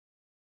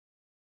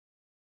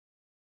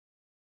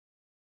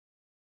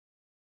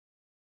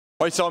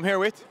Right, so I'm here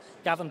with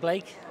Gavin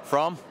Blake.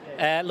 from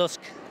Lusk.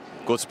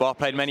 good spot.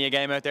 Played many a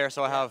game out there,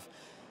 so I have.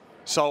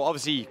 So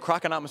obviously,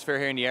 cracking atmosphere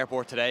here in the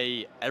airport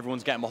today.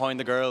 Everyone's getting behind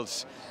the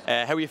girls.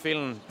 How are you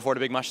feeling before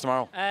the big match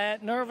tomorrow?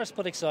 Nervous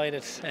but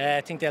excited.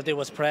 I think they'll do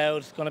us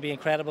proud. It's going to be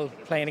incredible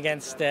playing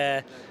against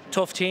a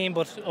tough team,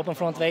 but up in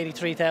front of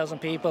 83,000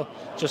 people.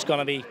 Just going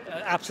to be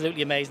an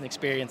absolutely amazing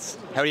experience.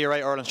 How do you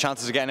rate Ireland's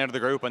chances of getting out of the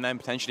group and then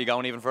potentially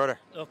going even further?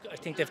 Look, I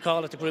think they've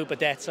called it the group of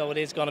death, so it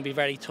is going to be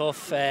very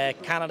tough.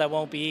 Canada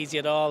won't be easy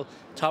at all.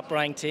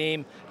 Top-ranked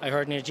team. I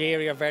heard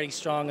Nigeria are very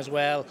strong as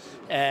well.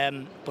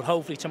 But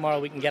hopefully tomorrow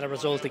we can get a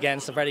result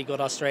against a very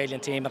good Australian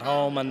team at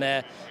home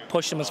and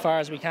push them as far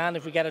as we can.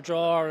 If we get a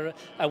draw or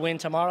a win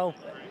tomorrow,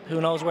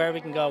 who knows where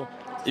we can go.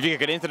 If you could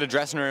get into the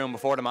dressing room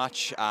before the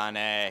match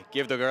and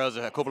give the girls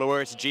a couple of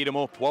words to G them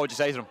up, what would you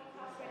say to them?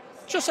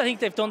 Just I think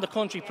they've done the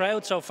country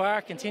proud so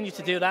far. Continue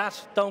to do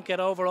that. Don't get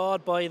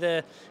overawed by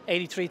the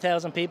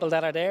 83,000 people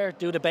that are there.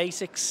 Do the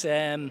basics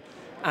and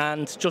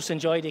just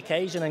enjoy the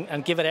occasion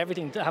and give it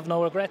everything. Have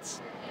no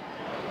regrets.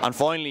 And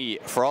finally,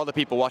 for all the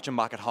people watching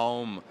back at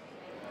home,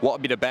 what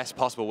would be the best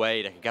possible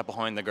way they could get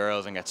behind the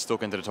girls and get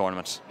stuck into the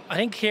tournament? I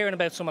think hearing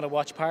about some of the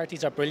watch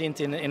parties are brilliant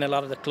in a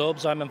lot of the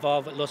clubs. I'm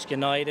involved with Lusk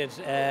United.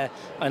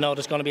 I know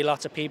there's going to be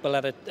lots of people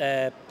at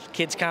a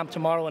kids camp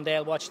tomorrow and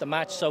they'll watch the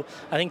match. So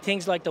I think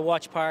things like the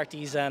watch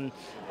parties and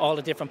all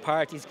the different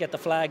parties, get the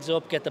flags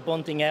up, get the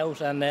bunting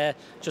out and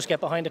just get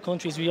behind the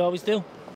country as we always do.